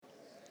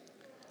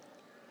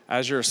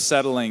As you're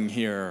settling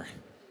here,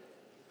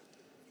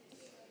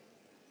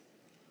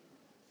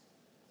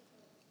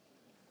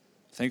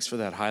 thanks for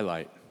that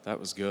highlight. That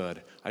was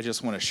good. I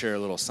just want to share a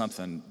little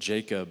something.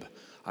 Jacob,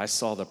 I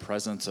saw the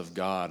presence of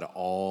God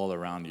all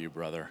around you,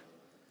 brother.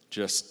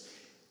 Just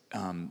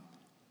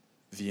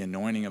the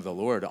anointing of the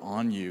Lord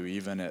on you,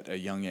 even at a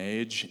young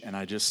age. And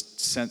I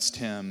just sensed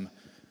him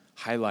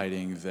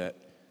highlighting that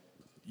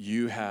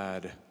you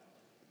had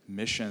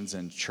missions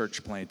and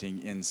church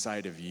planting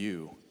inside of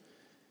you,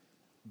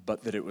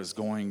 but that it was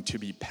going to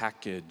be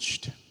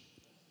packaged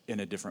in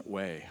a different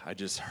way. I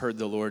just heard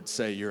the Lord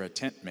say, you're a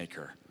tent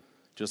maker.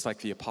 Just like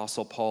the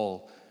Apostle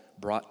Paul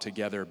brought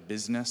together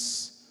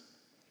business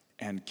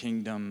and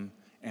kingdom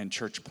and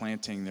church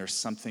planting, there's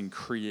something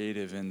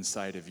creative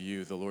inside of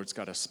you. The Lord's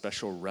got a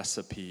special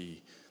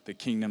recipe the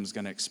kingdom's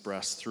going to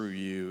express through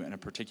you in a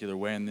particular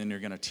way, and then you're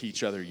going to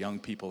teach other young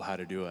people how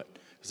to do it.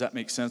 Does that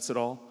make sense at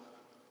all?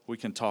 We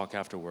can talk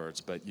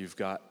afterwards, but you've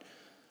got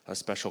a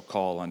special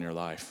call on your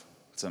life.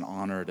 It's an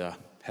honor to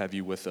have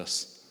you with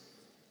us.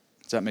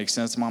 Does that make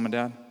sense, Mom and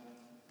Dad?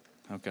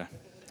 Okay.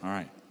 All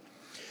right.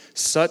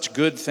 Such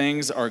good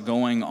things are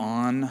going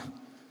on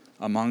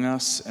among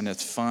us, and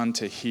it's fun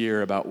to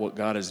hear about what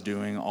God is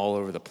doing all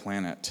over the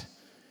planet.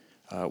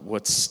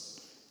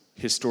 What's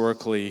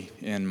historically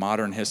in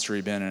modern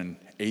history been an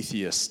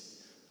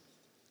atheist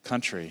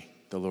country,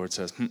 the Lord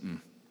says,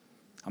 I'm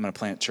going to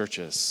plant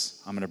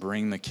churches. I'm going to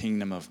bring the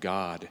kingdom of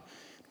God.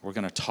 We're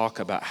going to talk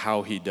about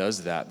how he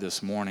does that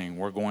this morning.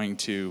 We're going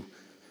to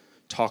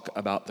talk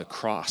about the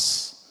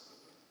cross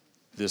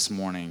this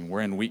morning. We're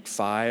in week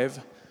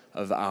 5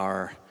 of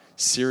our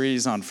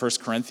series on 1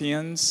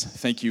 Corinthians.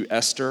 Thank you,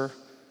 Esther,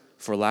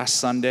 for last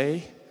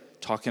Sunday,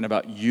 talking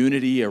about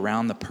unity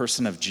around the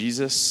person of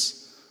Jesus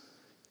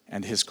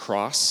and his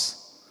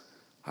cross.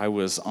 I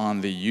was on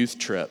the youth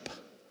trip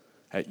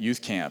at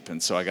youth camp,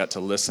 and so I got to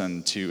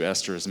listen to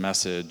Esther's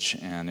message,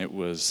 and it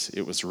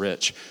was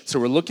rich. So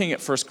we're looking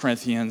at 1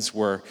 Corinthians.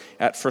 We're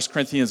at 1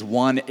 Corinthians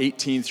 1,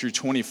 18 through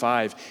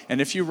 25.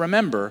 And if you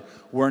remember,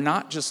 we're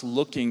not just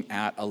looking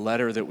at a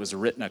letter that was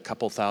written a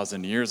couple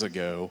thousand years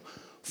ago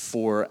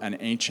for an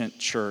ancient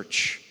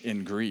church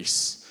in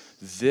Greece.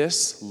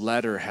 This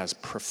letter has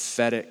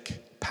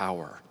prophetic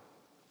power.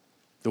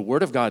 The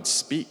Word of God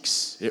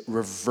speaks. It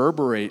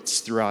reverberates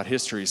throughout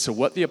history. So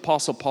what the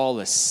Apostle Paul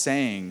is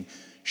saying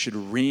should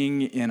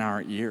ring in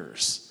our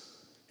ears.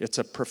 It's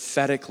a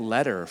prophetic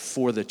letter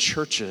for the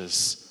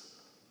churches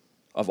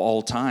of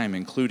all time,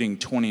 including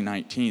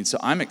 2019. So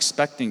I'm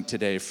expecting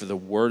today for the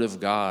Word of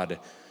God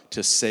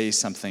to say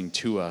something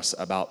to us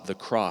about the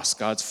cross,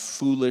 God's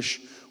foolish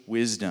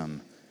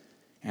wisdom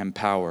and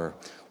power.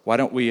 Why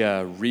don't we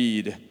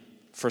read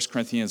 1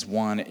 Corinthians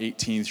 1,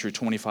 18 through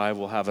 25.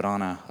 We'll have it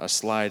on a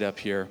slide up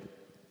here.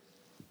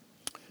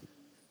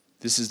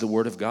 This is the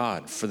word of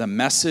God. For the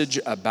message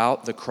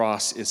about the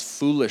cross is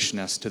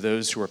foolishness to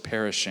those who are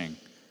perishing.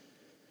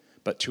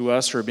 But to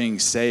us who are being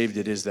saved,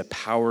 it is the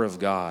power of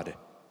God.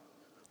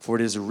 For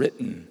it is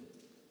written,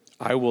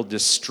 I will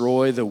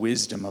destroy the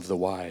wisdom of the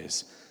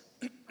wise,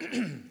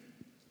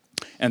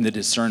 and the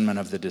discernment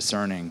of the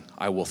discerning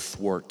I will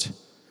thwart.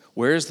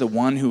 Where is the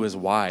one who is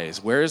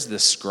wise? Where is the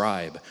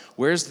scribe?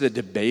 Where is the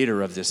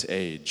debater of this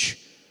age?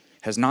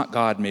 Has not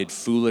God made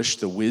foolish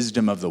the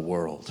wisdom of the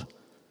world?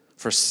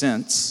 For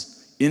since,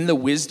 in the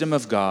wisdom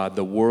of God,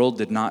 the world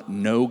did not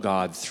know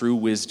God through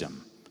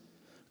wisdom,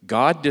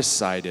 God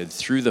decided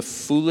through the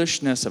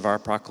foolishness of our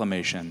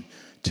proclamation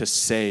to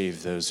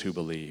save those who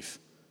believe.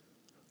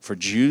 For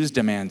Jews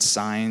demand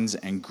signs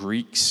and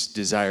Greeks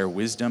desire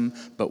wisdom,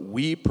 but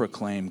we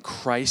proclaim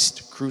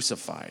Christ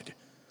crucified,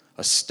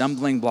 a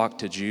stumbling block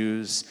to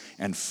Jews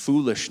and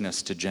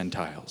foolishness to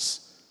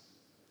Gentiles.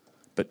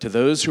 But to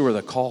those who are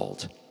the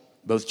called,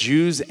 both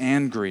Jews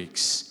and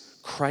Greeks,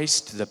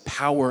 Christ the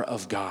power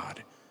of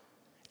God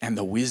and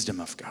the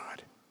wisdom of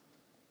God.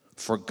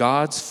 For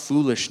God's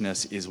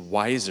foolishness is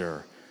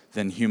wiser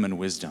than human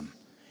wisdom,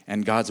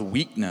 and God's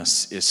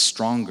weakness is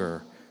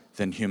stronger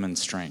than human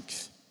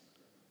strength.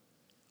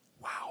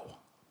 Wow.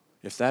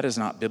 If that is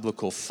not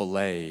biblical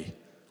filet,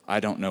 I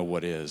don't know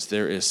what is.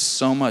 There is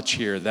so much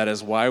here. That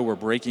is why we're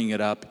breaking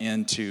it up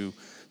into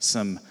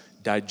some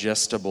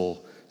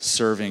digestible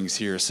servings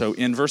here. So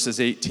in verses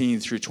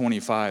 18 through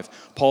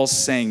 25, Paul's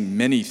saying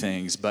many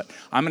things, but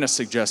I'm going to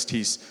suggest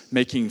he's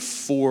making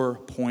 4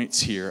 points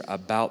here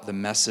about the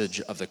message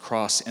of the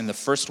cross. And the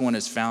first one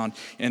is found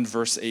in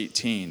verse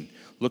 18.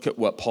 Look at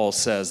what Paul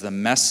says. The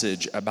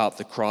message about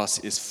the cross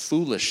is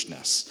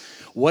foolishness.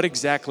 What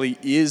exactly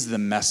is the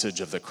message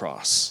of the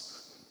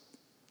cross?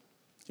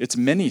 It's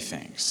many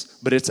things,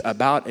 but it's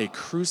about a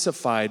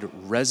crucified,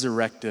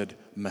 resurrected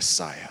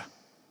Messiah.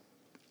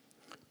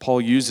 Paul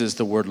uses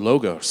the word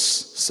logos.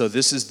 So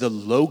this is the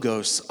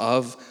logos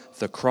of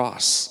the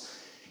cross.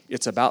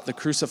 It's about the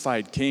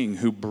crucified king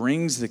who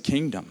brings the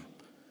kingdom.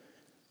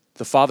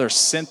 The Father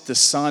sent the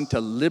Son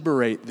to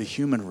liberate the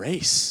human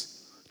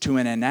race, to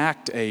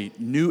enact a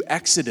new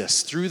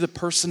exodus through the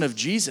person of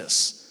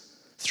Jesus,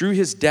 through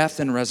his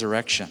death and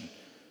resurrection.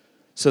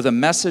 So the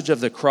message of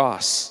the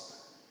cross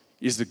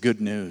is the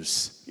good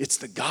news. It's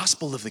the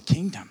gospel of the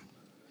kingdom.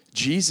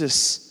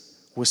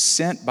 Jesus was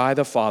sent by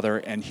the Father,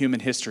 and human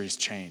history has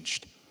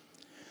changed.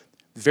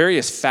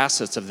 Various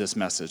facets of this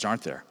message,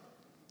 aren't there?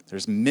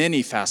 There's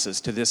many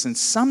facets to this, and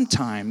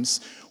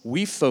sometimes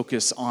we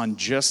focus on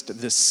just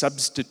the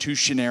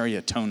substitutionary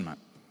atonement.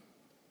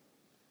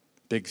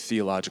 Big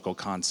theological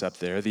concept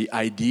there. The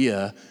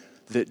idea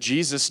that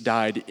Jesus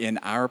died in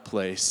our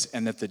place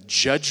and that the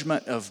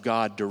judgment of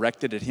God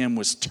directed at him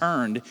was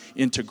turned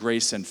into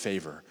grace and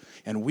favor.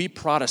 And we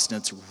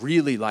Protestants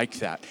really like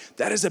that.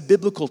 That is a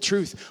biblical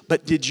truth.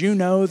 But did you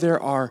know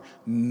there are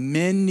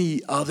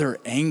many other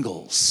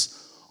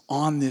angles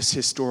on this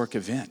historic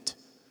event?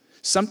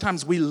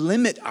 Sometimes we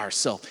limit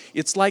ourselves.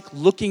 It's like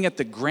looking at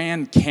the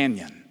Grand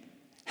Canyon.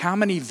 How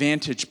many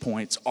vantage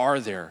points are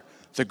there?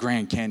 The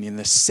Grand Canyon.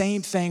 The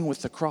same thing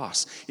with the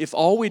cross. If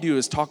all we do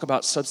is talk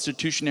about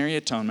substitutionary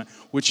atonement,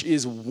 which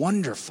is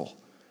wonderful,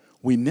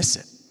 we miss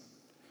it.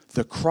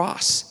 The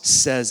cross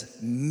says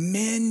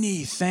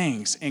many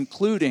things,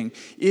 including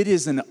it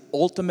is an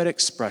ultimate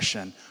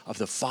expression of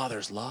the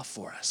Father's love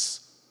for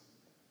us.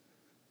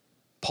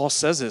 Paul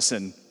says this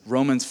in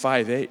Romans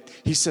 5:8.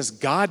 He says,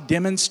 God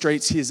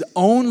demonstrates his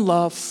own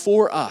love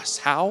for us.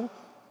 How?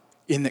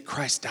 In that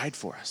Christ died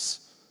for us.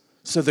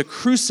 So the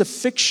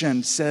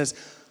crucifixion says,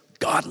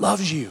 God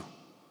loves you.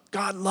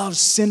 God loves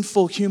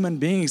sinful human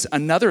beings.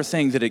 Another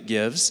thing that it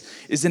gives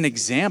is an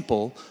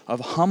example of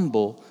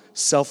humble,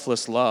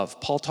 selfless love.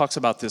 Paul talks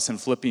about this in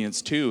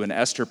Philippians 2, and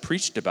Esther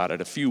preached about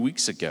it a few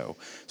weeks ago.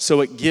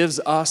 So it gives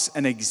us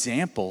an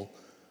example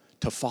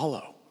to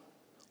follow.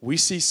 We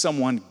see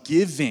someone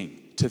giving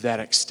to that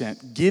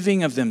extent,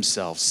 giving of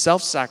themselves,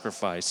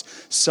 self-sacrifice,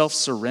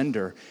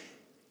 self-surrender,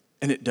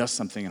 and it does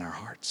something in our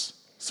hearts.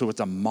 So it's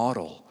a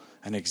model,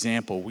 an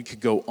example. We could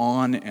go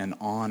on and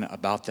on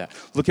about that.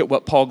 Look at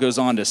what Paul goes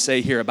on to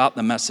say here about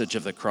the message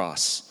of the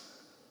cross.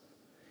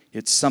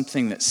 It's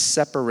something that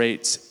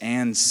separates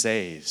and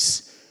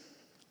saves.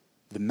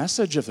 The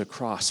message of the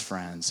cross,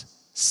 friends,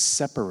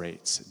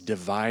 separates,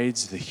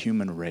 divides the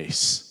human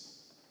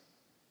race.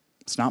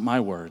 It's not my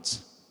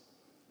words.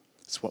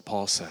 It's what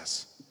Paul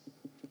says.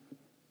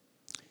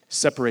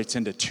 Separates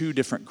into two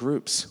different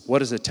groups. What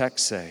does the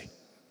text say?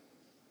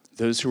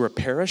 Those who are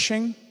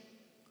perishing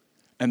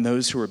and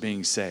those who are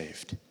being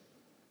saved.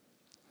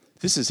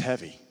 This is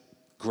heavy.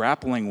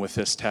 Grappling with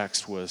this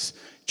text was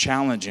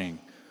challenging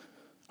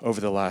over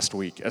the last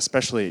week,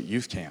 especially at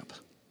youth camp.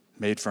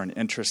 Made for an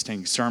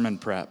interesting sermon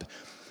prep.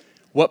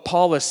 What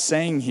Paul is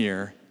saying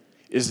here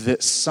is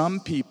that some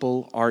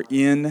people are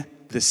in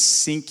the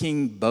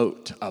sinking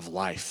boat of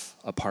life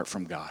apart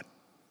from God.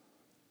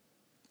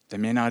 They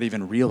may not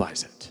even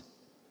realize it.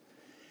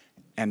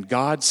 And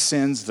God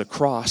sends the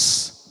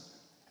cross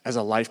as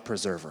a life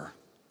preserver,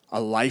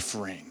 a life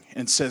ring,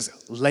 and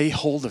says, lay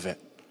hold of it.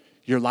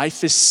 Your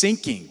life is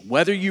sinking,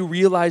 whether you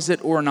realize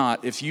it or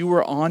not. If you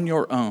were on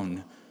your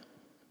own,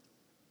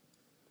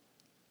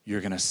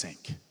 you're going to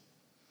sink.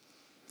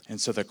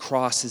 And so the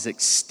cross is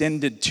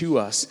extended to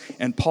us.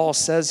 And Paul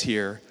says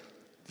here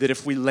that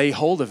if we lay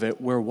hold of it,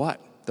 we're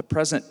what? The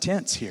present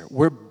tense here.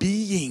 We're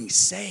being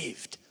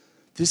saved.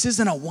 This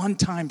isn't a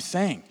one-time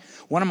thing.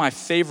 One of my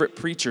favorite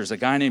preachers, a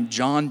guy named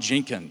John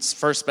Jenkins,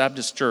 First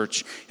Baptist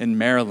Church in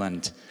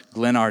Maryland,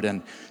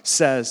 Glenarden,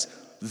 says,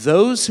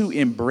 those who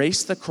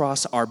embrace the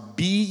cross are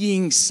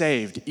being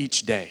saved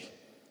each day.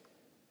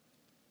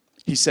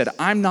 He said,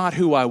 I'm not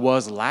who I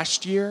was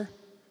last year,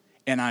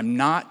 and I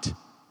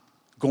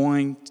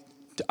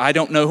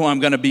don't know who I'm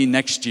going to be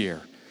next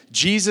year.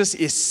 Jesus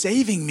is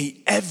saving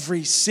me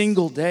every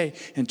single day.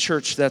 And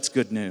church, that's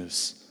good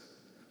news.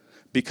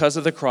 Because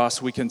of the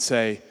cross, we can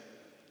say,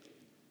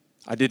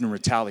 I didn't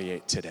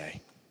retaliate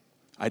today.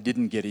 I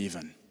didn't get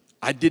even.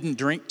 I didn't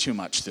drink too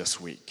much this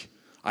week.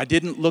 I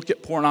didn't look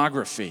at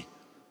pornography.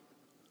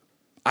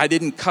 I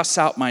didn't cuss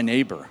out my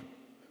neighbor.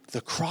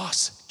 The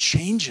cross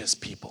changes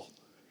people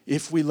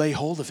if we lay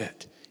hold of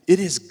it. It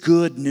is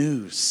good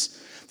news.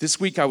 This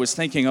week I was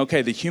thinking,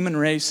 okay, the human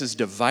race is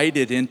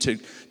divided into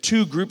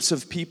two groups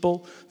of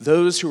people,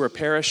 those who are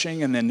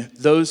perishing and then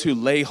those who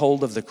lay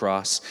hold of the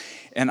cross.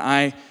 And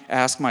I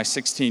asked my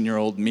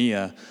 16-year-old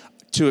Mia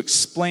to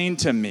explain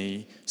to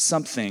me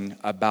something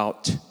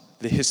about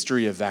the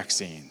history of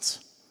vaccines.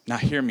 Now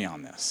hear me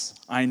on this.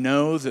 I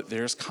know that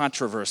there's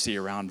controversy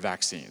around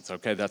vaccines,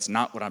 okay? That's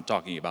not what I'm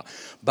talking about.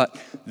 But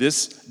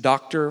this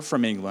doctor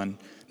from England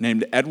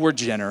named Edward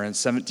Jenner in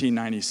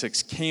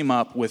 1796 came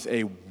up with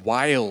a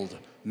wild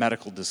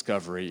medical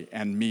discovery,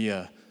 and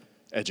Mia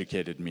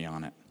educated me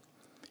on it.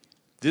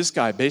 This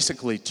guy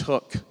basically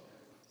took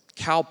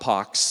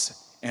cowpox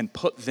and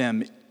put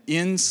them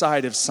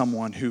inside of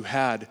someone who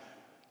had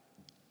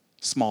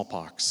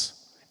smallpox.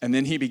 And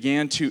then he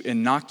began to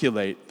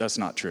inoculate. That's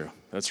not true.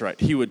 That's right.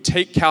 He would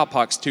take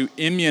cowpox to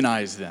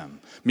immunize them.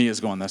 Mia's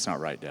going, that's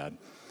not right, Dad.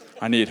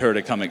 I need her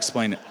to come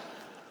explain it.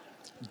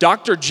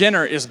 Dr.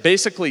 Jenner is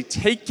basically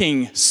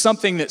taking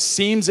something that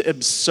seems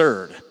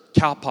absurd,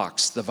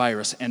 cowpox, the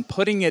virus, and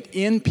putting it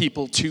in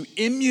people to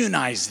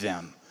immunize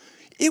them.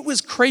 It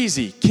was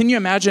crazy. Can you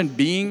imagine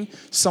being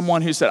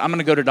someone who said, I'm going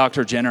to go to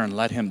Dr. Jenner and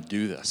let him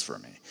do this for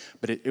me?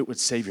 But it would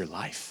save your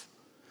life.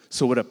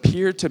 So what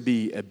appeared to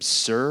be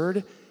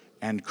absurd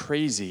and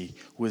crazy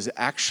was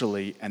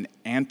actually an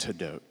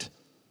antidote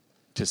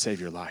to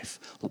save your life.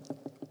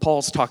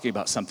 Paul's talking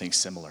about something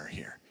similar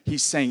here.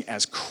 He's saying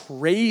as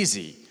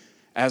crazy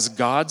as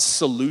God's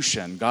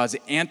solution, God's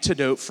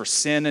antidote for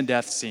sin and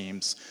death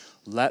seems,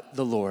 let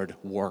the Lord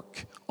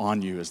work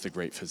on you as the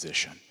great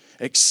physician.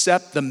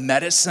 Accept the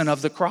medicine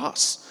of the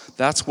cross.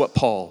 That's what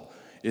Paul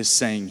is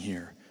saying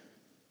here.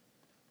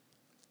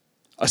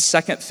 A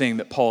second thing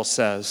that Paul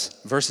says,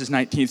 verses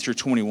 19 through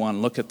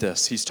 21, look at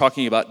this. He's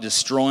talking about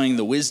destroying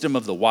the wisdom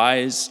of the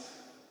wise.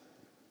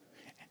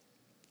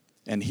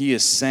 And he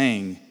is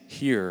saying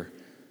here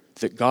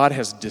that God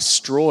has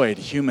destroyed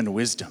human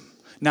wisdom.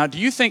 Now, do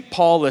you think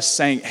Paul is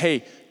saying,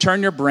 hey,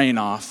 turn your brain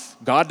off.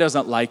 God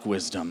doesn't like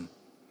wisdom.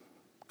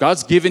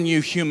 God's given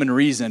you human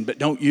reason, but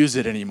don't use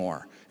it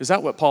anymore. Is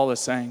that what Paul is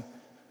saying?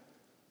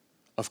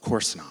 Of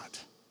course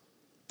not.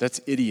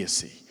 That's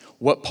idiocy.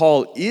 What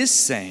Paul is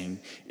saying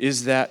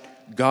is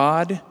that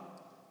God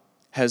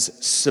has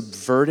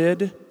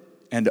subverted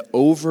and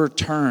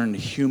overturned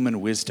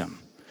human wisdom.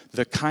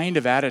 The kind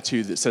of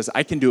attitude that says,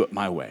 I can do it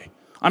my way.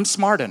 I'm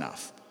smart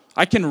enough.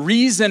 I can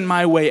reason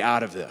my way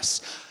out of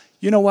this.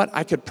 You know what?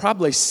 I could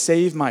probably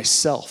save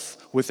myself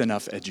with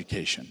enough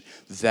education.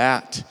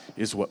 That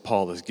is what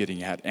Paul is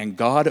getting at. And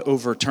God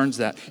overturns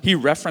that. He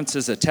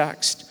references a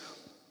text.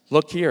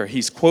 Look here.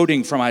 He's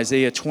quoting from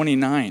Isaiah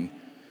 29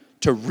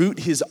 to root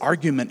his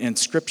argument in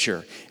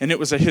Scripture. And it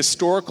was a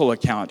historical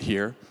account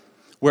here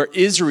where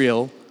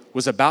Israel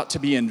was about to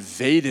be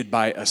invaded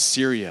by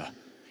Assyria.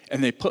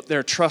 And they put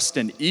their trust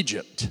in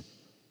Egypt.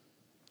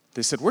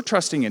 They said, we're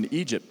trusting in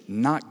Egypt,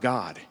 not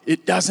God.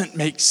 It doesn't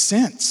make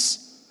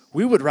sense.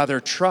 We would rather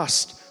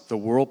trust the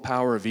world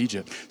power of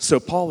Egypt. So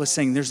Paul is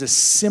saying there's a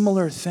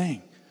similar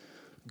thing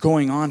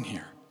going on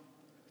here.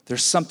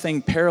 There's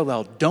something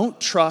parallel.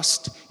 Don't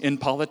trust in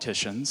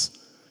politicians.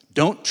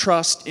 Don't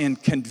trust in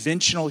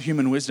conventional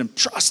human wisdom.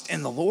 Trust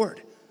in the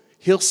Lord.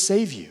 He'll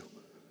save you.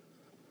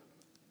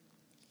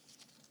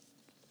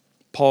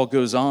 Paul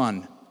goes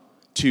on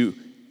to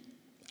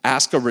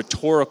ask a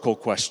rhetorical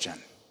question.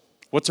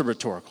 What's a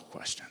rhetorical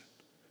question?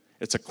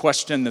 It's a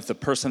question that the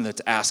person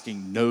that's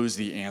asking knows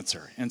the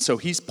answer. And so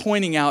he's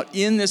pointing out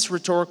in this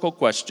rhetorical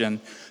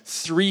question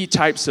 3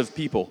 types of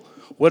people.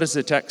 What does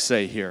the text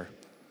say here?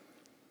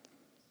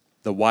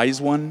 The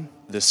wise one,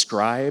 the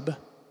scribe,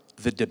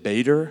 the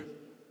debater.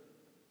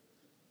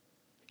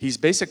 He's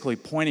basically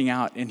pointing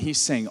out and he's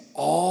saying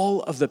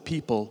all of the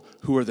people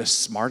who are the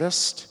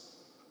smartest,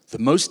 the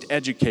most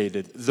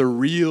educated, the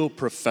real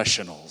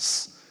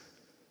professionals,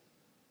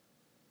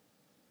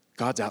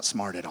 God's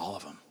outsmarted all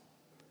of them.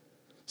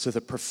 So the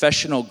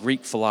professional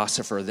Greek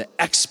philosopher, the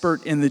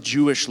expert in the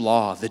Jewish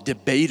law, the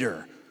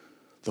debater,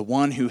 the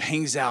one who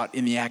hangs out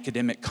in the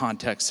academic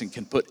context and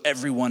can put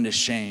everyone to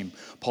shame,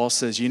 Paul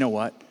says, you know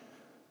what?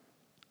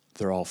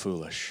 They're all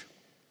foolish.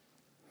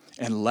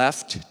 And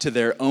left to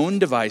their own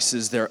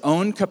devices, their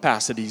own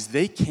capacities,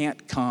 they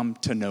can't come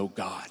to know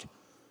God.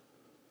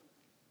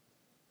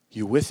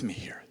 You with me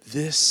here?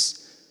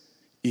 This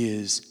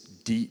is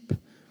deep.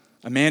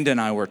 Amanda and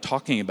I were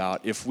talking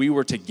about if we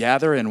were to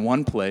gather in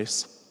one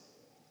place,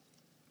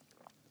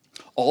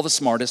 all the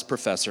smartest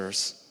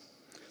professors,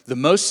 the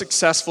most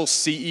successful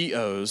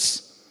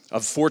CEOs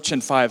of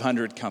Fortune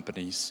 500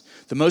 companies,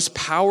 the most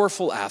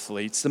powerful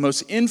athletes, the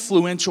most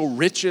influential,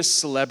 richest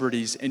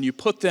celebrities, and you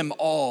put them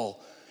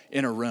all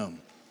in a room,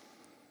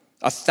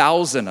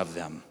 1,000 of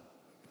them,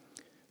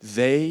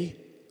 they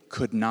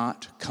could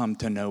not come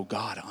to know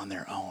God on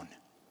their own.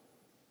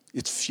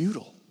 It's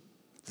futile.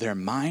 Their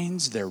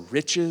minds, their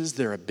riches,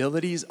 their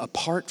abilities,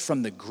 apart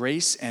from the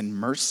grace and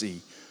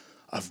mercy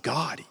of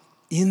God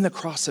in the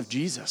cross of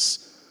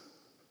Jesus,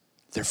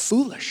 they're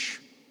foolish.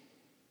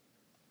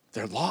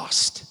 They're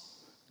lost.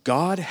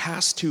 God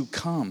has to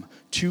come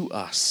to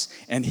us,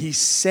 and he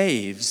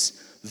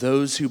saves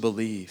those who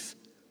believe.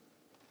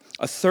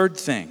 A third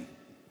thing,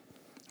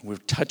 we're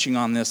touching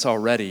on this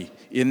already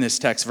in this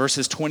text,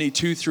 verses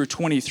 22 through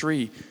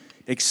 23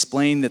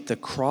 explain that the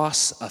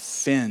cross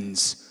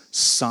offends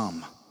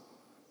some.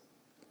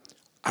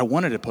 I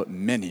wanted to put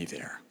many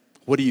there.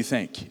 What do you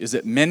think? Is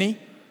it many?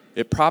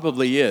 It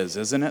probably is,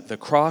 isn't it? The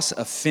cross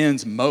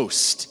offends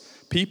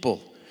most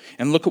people.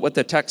 And look at what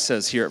the text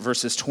says here at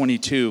verses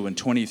 22 and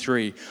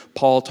 23.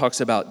 Paul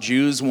talks about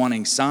Jews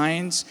wanting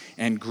signs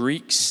and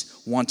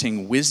Greeks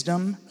wanting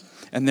wisdom.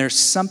 And there's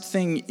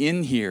something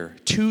in here,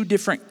 2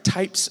 different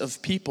types of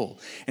people.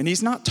 And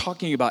he's not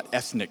talking about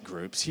ethnic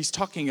groups. He's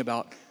talking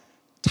about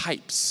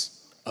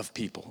types of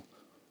people.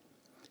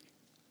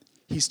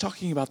 He's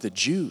talking about the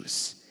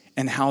Jews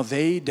and how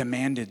they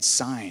demanded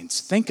signs.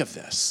 Think of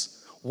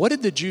this. What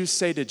did the Jews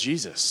say to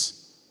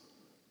Jesus?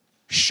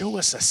 Show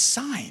us a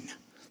sign.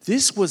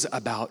 This was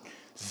about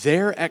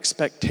their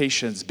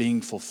expectations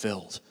being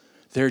fulfilled.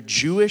 Their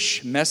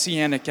Jewish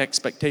messianic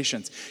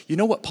expectations. You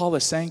know what Paul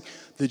is saying?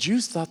 The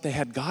Jews thought they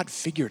had God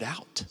figured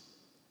out.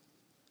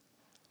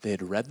 They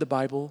had read the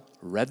Bible,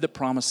 read the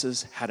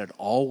promises, had it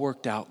all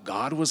worked out.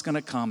 God was going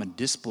to come and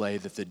display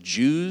that the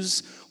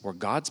Jews were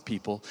God's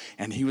people,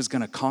 and he was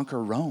going to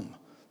conquer Rome.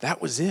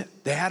 That was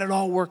it. They had it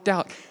all worked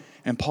out.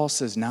 And Paul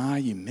says, nah,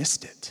 you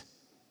missed it.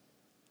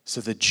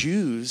 So the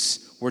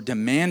Jews were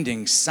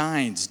demanding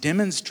signs,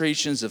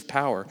 demonstrations of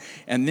power.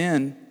 And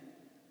then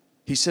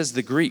he says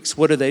the Greeks,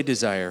 what do they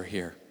desire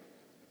here?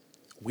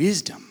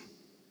 Wisdom.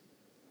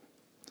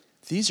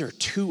 These are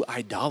two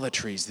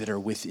idolatries that are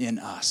within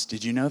us.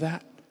 Did you know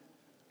that?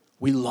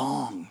 We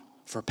long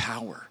for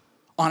power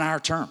on our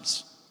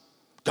terms.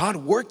 God,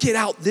 work it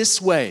out this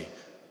way.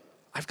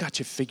 I've got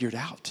you figured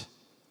out.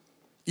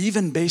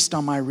 Even based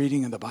on my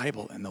reading of the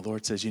Bible. And the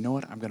Lord says, you know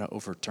what? I'm going to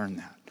overturn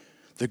that.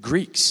 The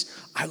Greeks,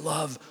 I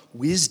love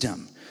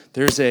wisdom.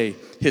 There's a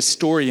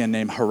historian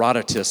named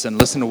Herodotus, and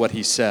listen to what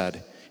he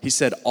said. He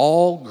said,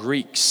 all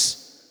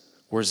Greeks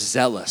were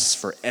zealous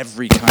for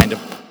every kind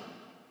of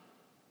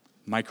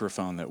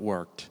microphone that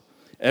worked.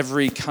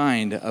 Every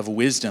kind of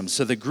wisdom.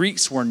 So the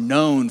Greeks were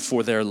known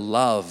for their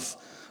love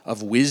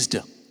of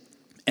wisdom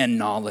and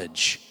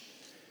knowledge.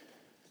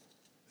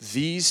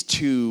 These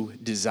two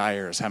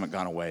desires haven't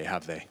gone away,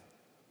 have they?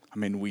 I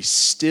mean, we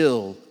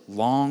still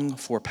long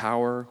for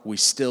power. We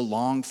still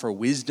long for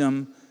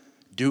wisdom,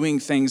 doing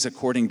things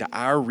according to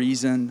our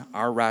reason,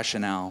 our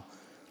rationale.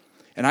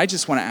 And I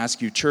just want to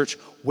ask you, church,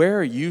 where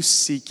are you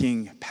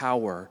seeking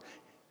power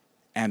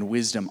and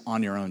wisdom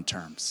on your own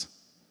terms?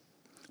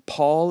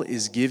 Paul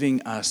is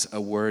giving us a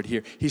word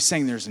here. He's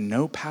saying there's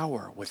no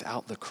power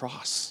without the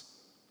cross.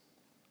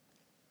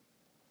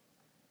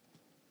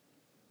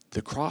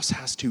 The cross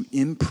has to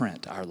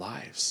imprint our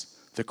lives.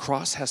 The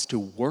cross has to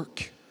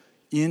work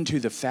into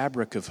the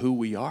fabric of who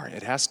we are.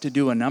 It has to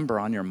do a number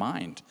on your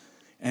mind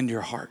and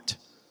your heart.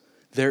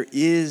 There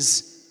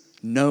is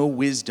no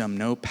wisdom,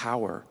 no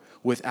power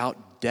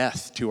without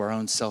death to our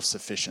own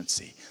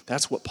self-sufficiency.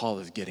 That's what Paul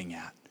is getting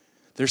at.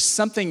 There's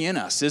something in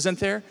us, isn't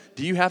there?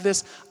 Do you have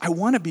this? I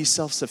want to be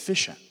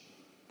self-sufficient.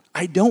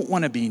 I don't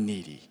want to be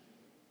needy.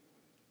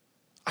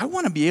 I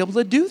want to be able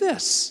to do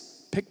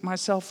this. Pick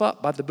myself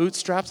up by the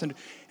bootstraps.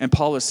 And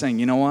Paul is saying,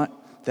 you know what?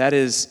 That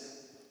is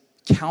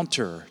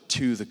counter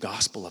to the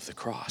gospel of the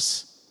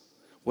cross.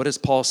 What does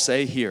Paul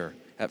say here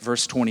at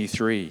verse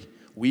 23?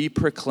 We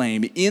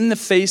proclaim in the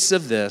face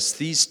of this,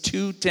 these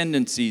two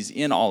tendencies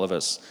in all of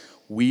us,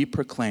 we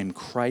proclaim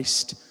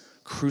Christ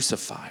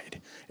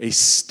crucified, a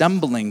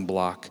stumbling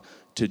block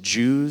to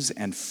Jews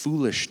and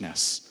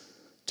foolishness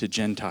to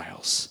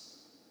Gentiles.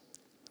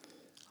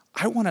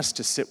 I want us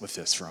to sit with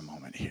this for a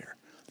moment here.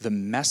 The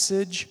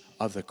message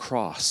of the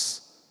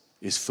cross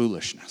is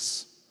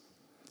foolishness.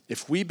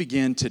 If we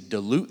begin to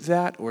dilute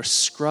that or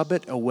scrub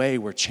it away,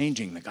 we're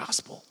changing the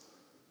gospel.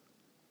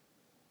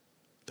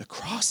 The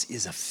cross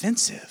is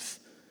offensive.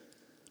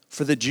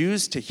 For the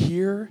Jews to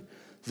hear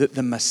that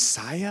the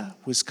Messiah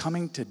was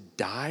coming to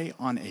die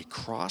on a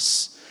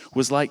cross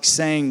was like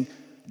saying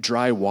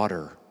dry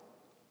water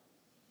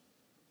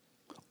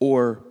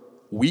or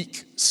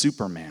weak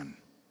Superman.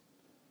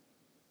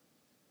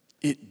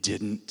 It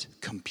didn't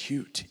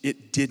compute.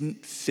 It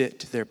didn't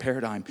fit their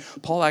paradigm.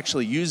 Paul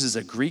actually uses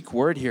a Greek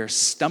word here,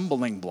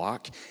 stumbling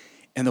block,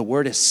 and the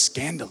word is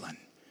scandalon.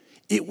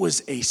 It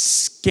was a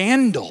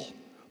scandal.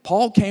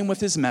 Paul came with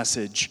his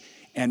message,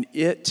 and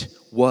it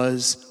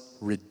was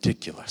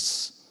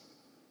ridiculous.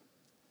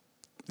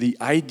 The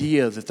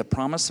idea that the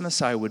promised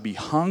Messiah would be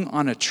hung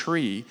on a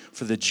tree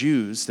for the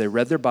Jews, they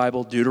read their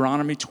Bible,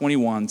 Deuteronomy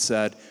 21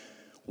 said,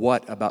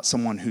 what about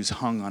someone who's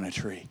hung on a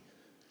tree?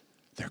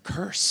 They're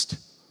cursed.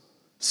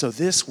 So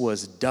this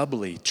was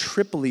doubly,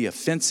 triply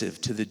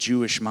offensive to the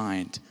Jewish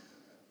mind.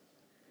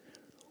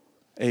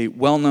 A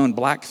well-known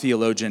black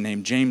theologian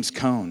named James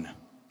Cone,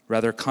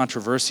 rather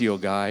controversial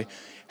guy,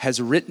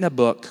 has written a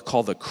book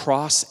called The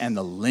Cross and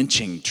the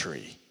Lynching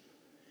Tree.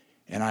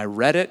 And I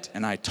read it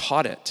and I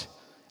taught it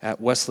at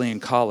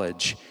Wesleyan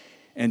College.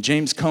 And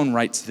James Cone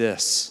writes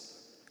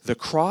this: the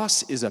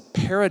cross is a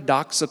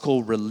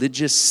paradoxical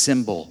religious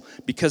symbol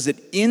because it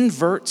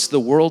inverts the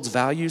world's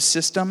value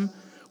system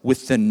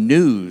with the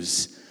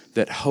news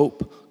that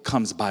hope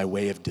comes by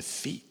way of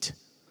defeat.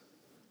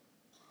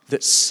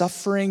 That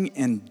suffering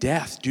and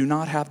death do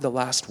not have the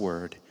last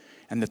word,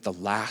 and that the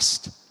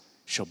last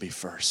shall be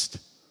first.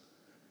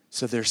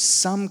 So there's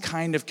some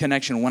kind of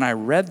connection. When I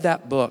read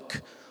that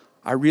book,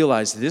 I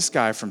realized this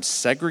guy from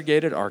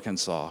segregated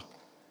Arkansas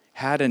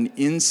had an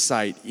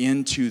insight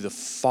into the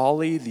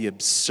folly, the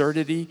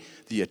absurdity,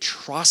 the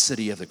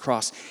atrocity of the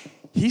cross.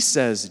 He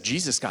says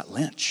Jesus got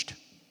lynched.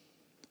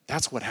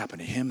 That's what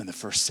happened to him in the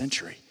first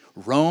century.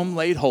 Rome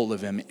laid hold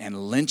of him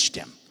and lynched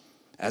him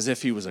as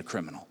if he was a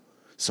criminal.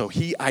 So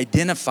he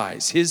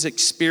identifies his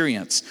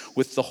experience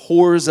with the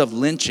horrors of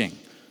lynching,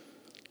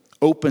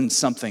 opens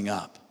something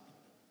up.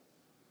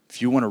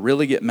 If you want to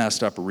really get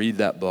messed up, read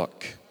that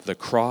book, The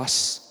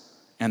Cross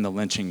and the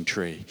Lynching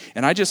Tree.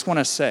 And I just want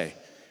to say,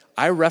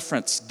 I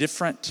reference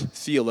different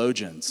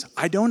theologians.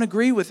 I don't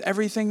agree with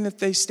everything that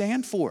they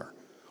stand for.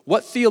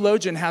 What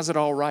theologian has it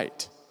all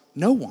right?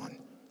 No one.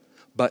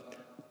 But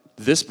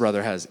this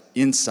brother has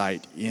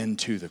insight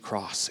into the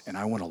cross, and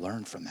I want to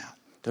learn from that.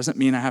 Doesn't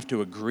mean I have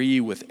to agree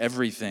with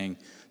everything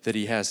that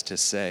he has to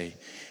say.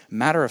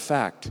 Matter of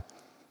fact,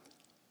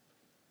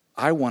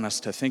 I want us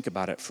to think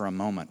about it for a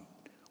moment.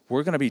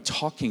 We're going to be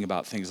talking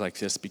about things like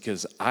this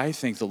because I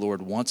think the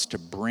Lord wants to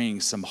bring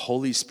some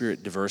Holy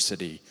Spirit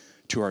diversity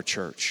to our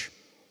church.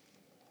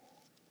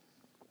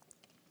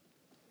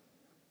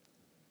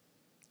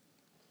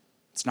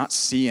 It's not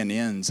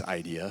CNN's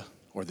idea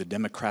or the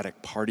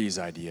Democratic Party's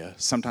idea.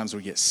 Sometimes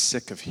we get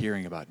sick of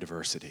hearing about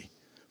diversity.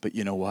 But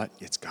you know what?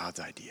 It's God's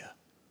idea.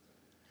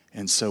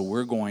 And so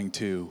we're going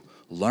to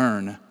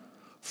learn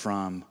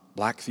from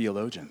black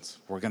theologians.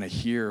 We're going to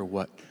hear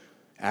what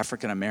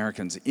African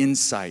Americans'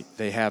 insight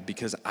they have,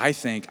 because I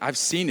think, I've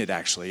seen it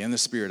actually in the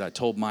Spirit. I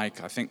told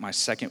Mike, I think my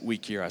second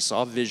week here, I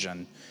saw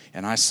vision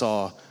and I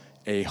saw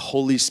a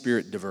Holy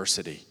Spirit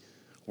diversity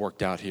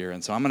worked out here.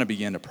 And so I'm going to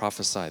begin to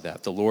prophesy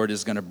that. The Lord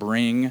is going to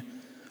bring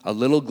a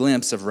little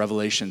glimpse of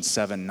Revelation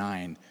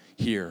 7:9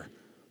 here.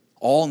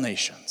 All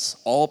nations,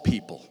 all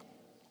people,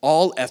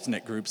 all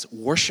ethnic groups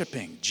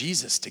worshiping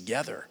Jesus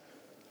together.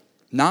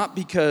 Not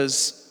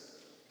because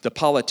the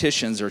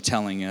politicians are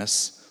telling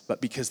us, but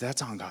because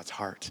that's on God's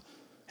heart.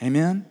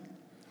 Amen?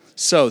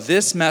 So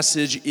this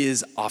message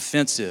is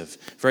offensive.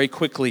 Very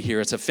quickly here,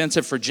 it's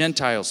offensive for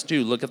Gentiles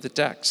too. Look at the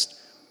text.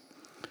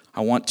 I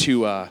want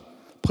to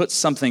put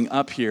something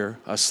up here,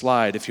 a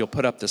slide. If you'll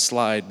put up the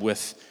slide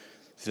with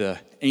the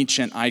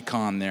ancient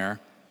icon there.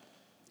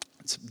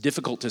 It's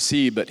difficult to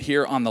see, but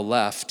here on the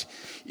left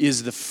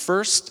is the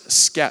first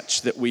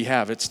sketch that we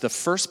have. It's the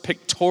first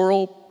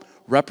pictorial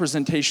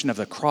representation of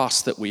the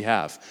cross that we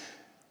have.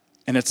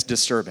 And it's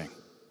disturbing.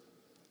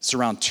 It's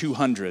around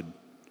 200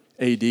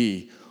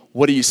 AD.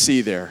 What do you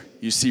see there?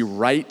 You see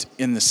right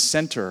in the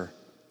center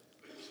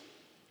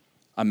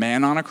a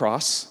man on a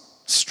cross,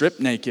 stripped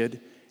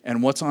naked,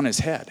 and what's on his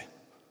head?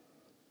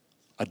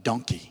 A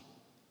donkey.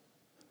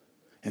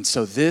 And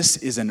so this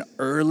is an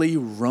early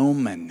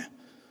Roman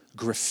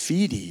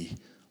graffiti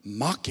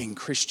mocking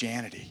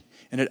Christianity.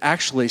 And it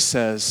actually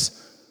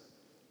says,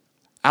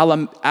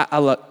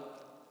 Alexamenos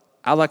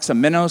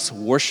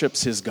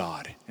worships his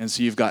God. And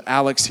so you've got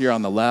Alex here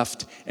on the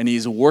left, and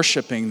he's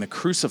worshiping the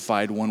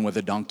crucified one with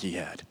a donkey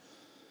head.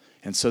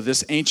 And so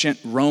this ancient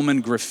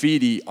Roman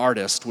graffiti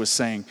artist was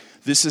saying,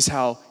 this is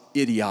how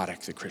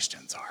idiotic the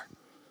Christians are.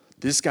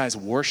 This guy's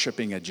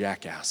worshiping a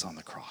jackass on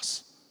the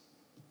cross.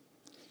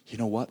 You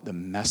know what? The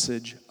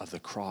message of the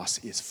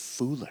cross is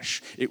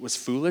foolish. It was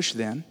foolish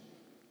then,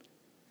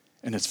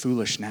 and it's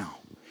foolish now.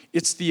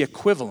 It's the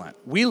equivalent.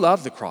 We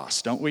love the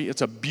cross, don't we?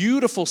 It's a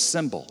beautiful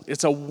symbol.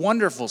 It's a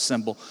wonderful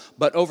symbol.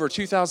 But over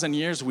 2,000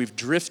 years, we've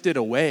drifted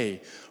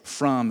away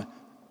from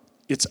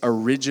its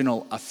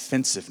original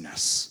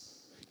offensiveness.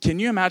 Can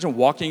you imagine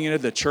walking into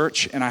the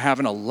church and I have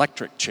an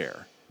electric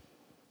chair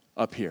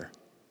up here?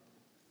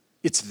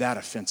 It's that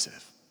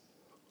offensive.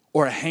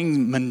 Or a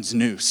hangman's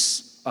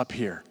noose up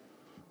here.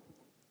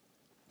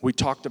 We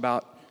talked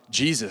about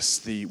Jesus,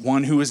 the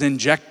one who was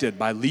injected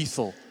by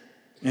lethal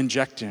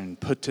injection,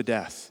 put to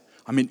death.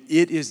 I mean,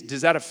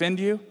 does that offend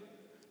you?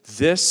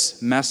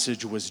 This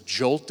message was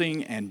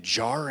jolting and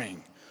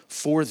jarring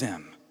for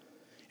them.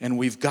 And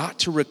we've got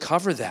to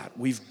recover that.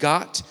 We've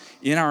got,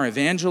 in our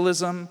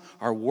evangelism,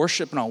 our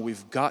worship and all,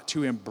 we've got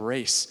to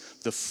embrace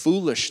the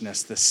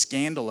foolishness, the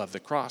scandal of the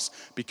cross,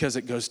 because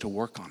it goes to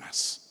work on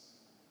us.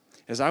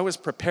 As I was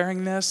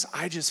preparing this,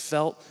 I just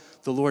felt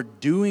the Lord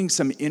doing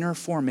some inner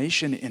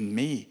formation in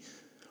me.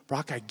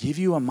 Brock, I give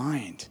you a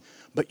mind,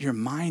 but your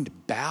mind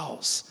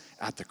bows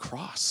at the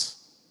cross.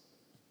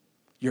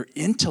 Your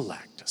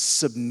intellect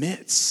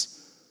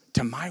submits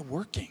to my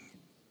working.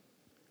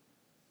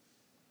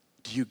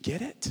 Do you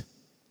get it?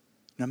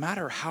 No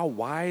matter how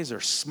wise or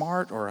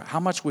smart or how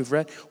much we've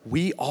read,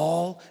 we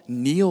all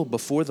kneel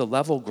before the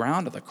level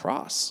ground of the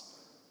cross.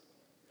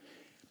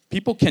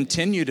 People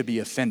continue to be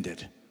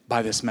offended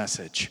by this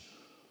message.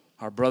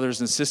 Our brothers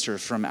and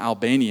sisters from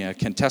Albania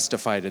can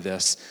testify to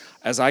this.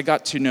 As I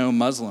got to know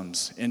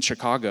Muslims in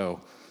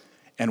Chicago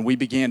and we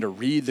began to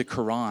read the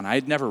Quran, I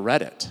had never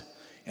read it.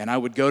 And I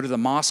would go to the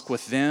mosque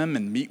with them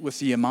and meet with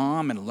the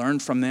imam and learn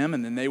from them,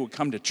 and then they would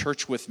come to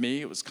church with me.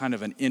 It was kind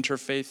of an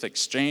interfaith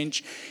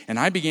exchange. And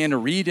I began to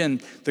read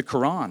in the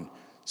Quran,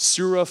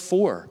 Surah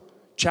 4,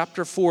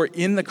 chapter 4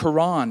 in the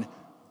Quran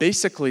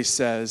basically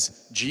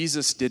says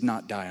Jesus did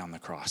not die on the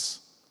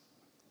cross.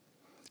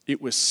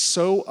 It was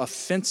so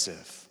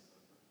offensive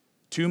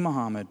to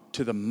Muhammad,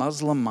 to the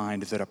Muslim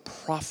mind, that a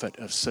prophet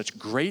of such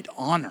great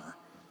honor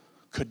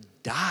could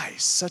die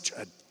such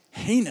a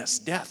heinous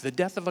death, the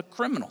death of a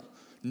criminal.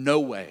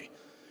 No way.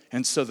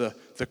 And so the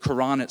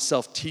Quran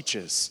itself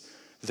teaches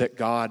that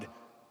God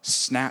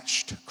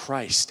snatched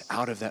Christ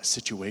out of that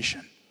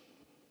situation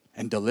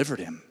and delivered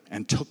him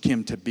and took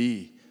him to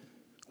be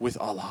with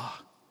Allah.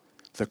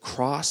 The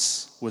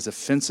cross was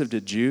offensive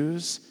to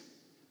Jews.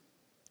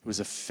 It was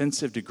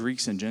offensive to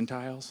Greeks and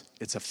Gentiles.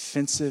 It's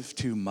offensive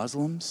to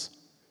Muslims.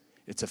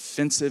 It's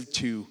offensive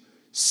to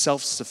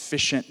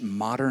self-sufficient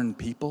modern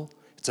people.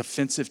 It's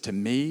offensive to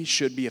me,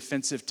 should be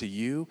offensive to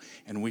you,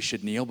 and we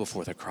should kneel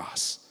before the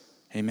cross.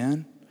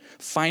 Amen?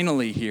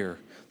 Finally here,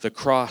 the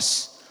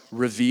cross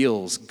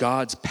reveals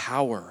God's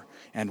power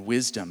and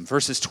wisdom.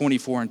 Verses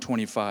 24 and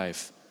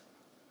 25.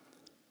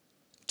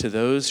 To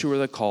those who are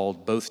the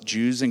called, both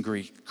Jews and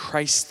Greek,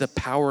 Christ the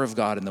power of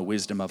God and the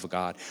wisdom of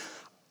God.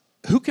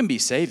 Who can be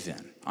saved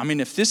then? I mean,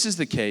 if this is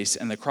the case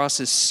and the cross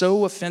is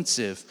so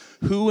offensive,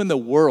 who in the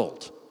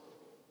world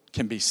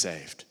can be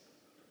saved?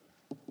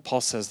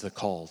 Paul says the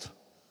called.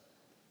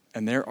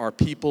 And there are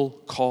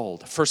people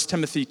called. 1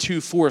 Timothy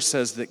 2:4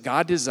 says that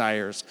God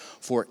desires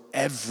for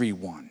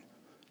everyone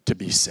to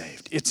be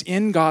saved. It's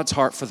in God's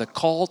heart for the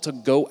call to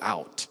go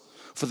out,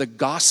 for the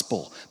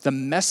gospel, the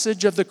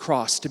message of the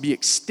cross to be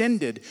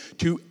extended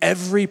to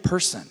every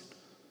person.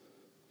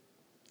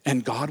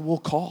 And God will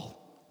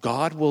call,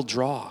 God will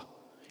draw,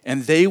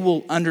 and they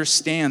will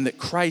understand that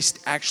Christ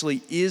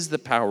actually is the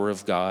power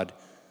of God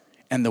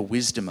and the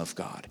wisdom of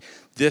God.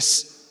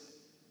 This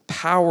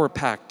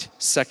power-packed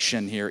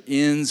section here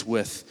ends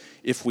with,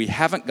 if we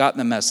haven't gotten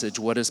the message,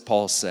 what does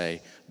Paul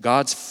say?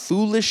 God's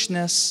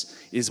foolishness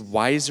is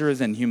wiser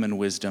than human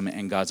wisdom,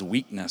 and God's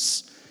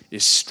weakness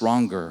is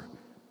stronger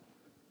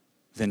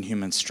than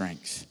human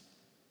strength.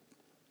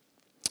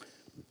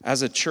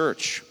 As a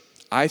church,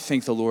 I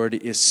think the Lord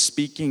is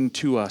speaking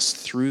to us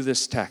through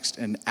this text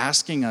and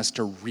asking us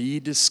to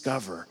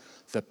rediscover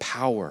the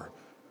power,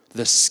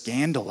 the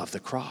scandal of the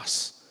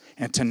cross,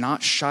 and to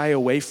not shy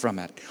away from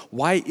it.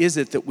 Why is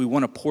it that we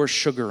want to pour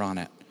sugar on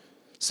it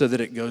so that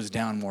it goes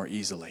down more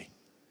easily?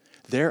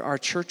 There are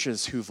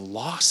churches who've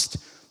lost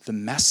the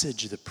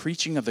message, the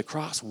preaching of the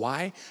cross.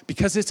 Why?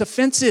 Because it's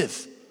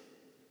offensive.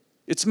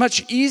 It's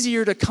much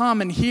easier to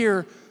come and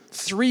hear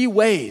 3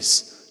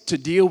 ways to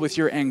deal with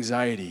your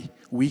anxiety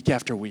week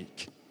after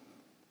week.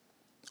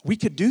 We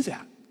could do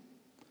that.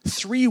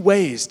 3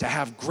 ways to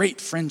have great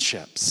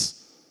friendships.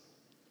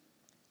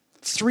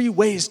 3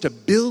 ways to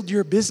build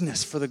your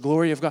business for the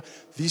glory of God.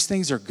 These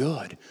things are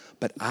good,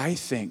 but I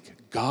think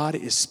God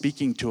is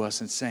speaking to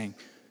us and saying,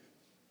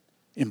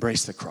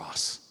 embrace the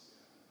cross.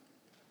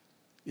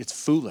 It's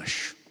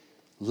foolish.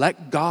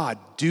 Let God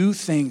do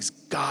things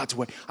God's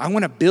way. I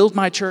want to build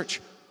my church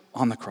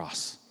on the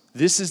cross.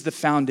 This is the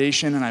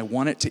foundation, and I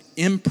want it to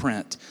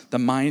imprint the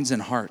minds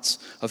and hearts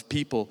of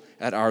people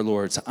at our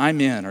Lord's.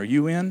 I'm in. Are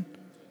you in?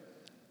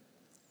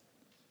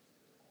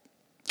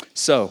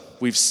 So,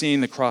 we've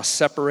seen the cross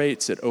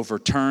separates, it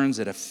overturns,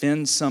 it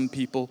offends some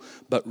people,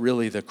 but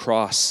really the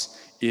cross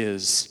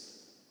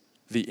is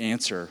the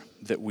answer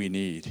that we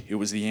need. It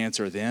was the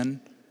answer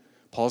then.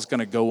 Paul's going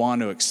to go on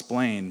to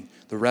explain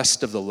the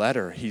rest of the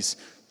letter. He's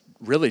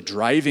really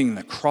driving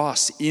the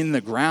cross in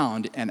the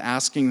ground and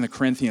asking the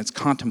Corinthians,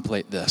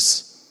 contemplate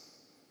this.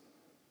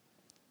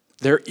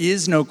 There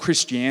is no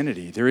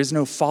Christianity, there is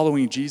no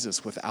following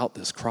Jesus without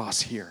this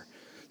cross here.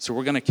 So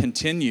we're going to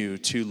continue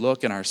to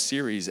look in our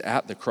series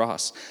at the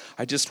cross.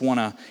 I just want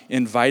to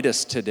invite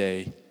us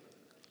today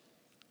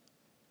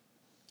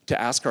to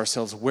ask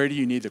ourselves, where do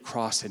you need the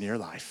cross in your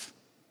life?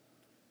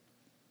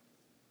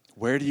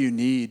 Where do you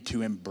need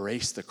to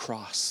embrace the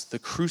cross, the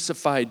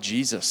crucified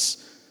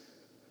Jesus?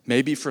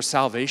 Maybe for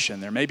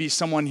salvation. There may be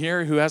someone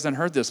here who hasn't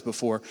heard this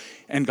before,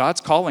 and God's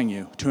calling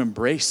you to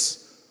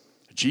embrace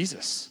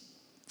Jesus,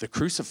 the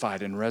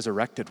crucified and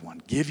resurrected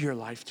one. Give your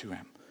life to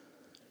him.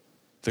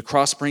 The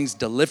cross brings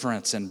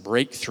deliverance and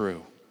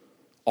breakthrough,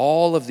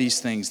 all of these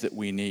things that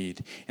we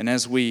need. And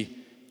as we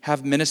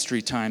have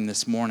ministry time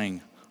this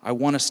morning, I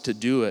want us to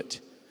do it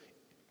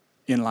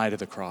in light of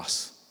the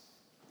cross,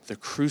 the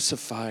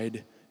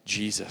crucified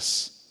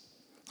Jesus.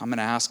 I'm going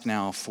to ask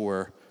now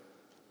for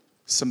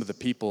some of the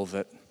people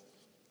that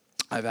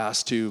I've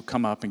asked to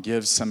come up and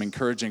give some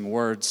encouraging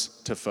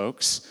words to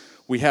folks.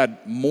 We had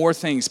more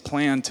things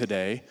planned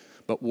today,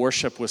 but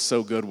worship was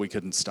so good we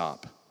couldn't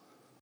stop.